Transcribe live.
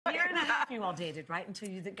you all dated, right? Until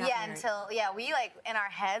you got married. We like in our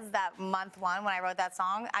heads that month one when I wrote that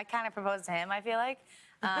song, I kind of proposed to him, I feel like,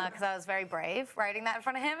 because I was very brave writing that in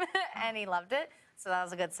front of him, and he loved it. So that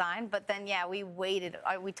was a good sign. But then, yeah, we waited.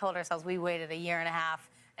 We told ourselves we waited a year and a half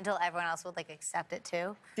until everyone else would like accept it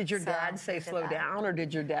too. Did your dad say slow down, or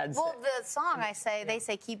did your dad say? Well, the song they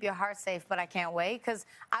say keep your heart safe, but I can't wait, because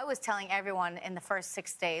I was telling everyone in the first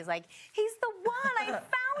 6 days, like, he's the one, I found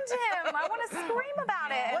him, I want to scream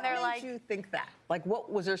about it. And they're like, what made you think that? Like,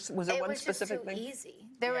 what was there? Was there one specific thing? It was just too easy.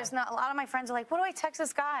 There was not. A lot of my friends are like, what do I text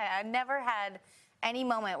this guy? I never had any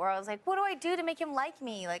moment where I was like, what do I do to make him like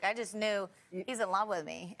me? Like, I just knew he's in love with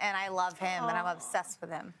me, and I love him, and I'm obsessed with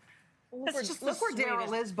him. Look where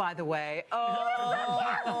Daryl is, by the way.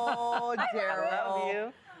 Oh, Daryl. I love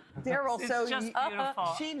you. Daryl, so just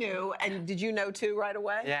beautiful. She knew, and did you know too right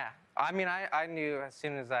away? Yeah. I mean, I knew as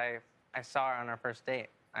soon as I saw her on our first date.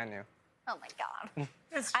 I knew. Oh my God.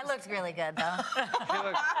 I looked really good though.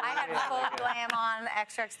 I had full glam on,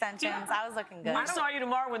 extra extensions. I was looking good. I saw you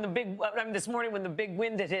tomorrow when this morning when the big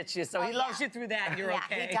wind had hit you, so he loves you through that. You're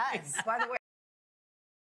okay. Yeah, he does. By the way.